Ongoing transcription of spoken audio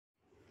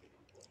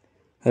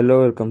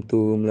Hello, welcome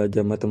to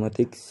Belajar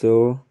Mathematics.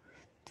 So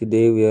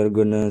today we are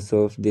gonna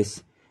solve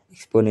this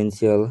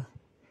exponential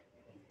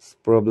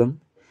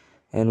problem,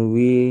 and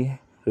we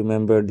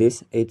remember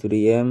this a to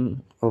the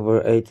m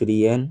over a to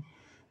the n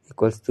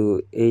equals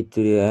to a to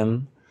the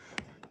m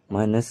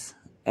minus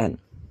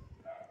n.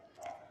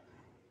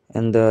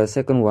 And the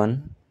second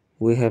one,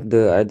 we have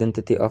the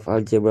identity of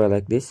algebra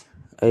like this: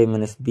 a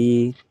minus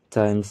b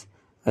times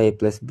a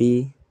plus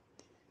b.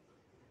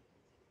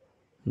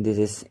 This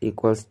is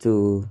equals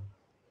to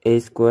a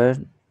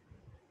squared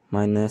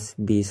minus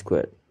b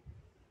squared.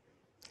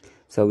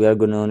 So we are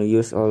going to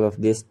use all of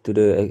this to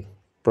the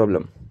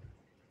problem.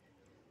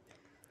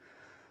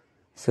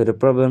 So the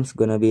problem's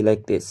gonna be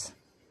like this: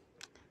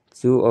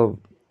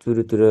 2 to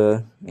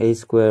the a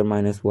square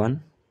minus 1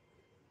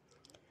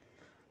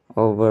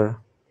 over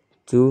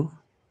 2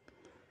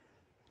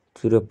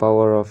 to the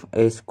power of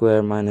a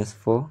square minus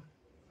 4,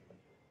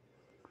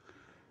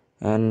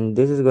 and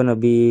this is gonna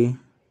be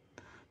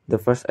the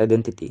first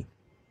identity.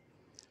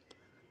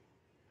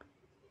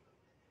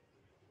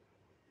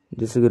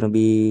 This is gonna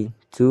be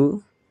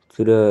 2 to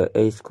the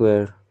a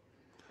square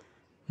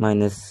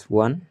minus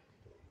 1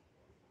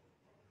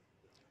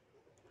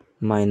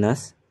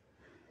 minus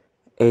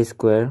a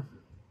square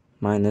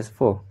minus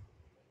 4.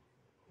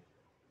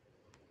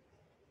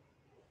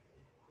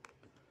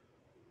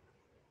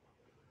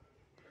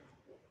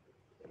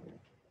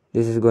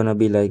 This is gonna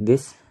be like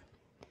this: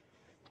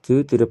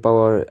 2 to the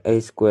power a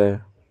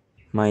square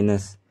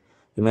minus,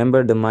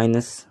 remember the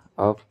minus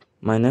of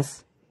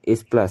minus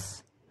is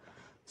plus,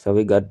 so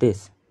we got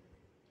this.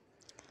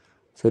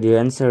 So the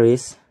answer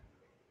is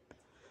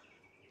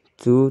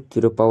 2 to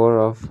the power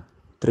of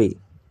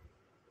 3.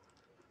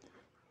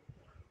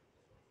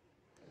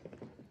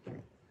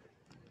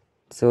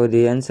 So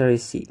the answer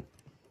is C.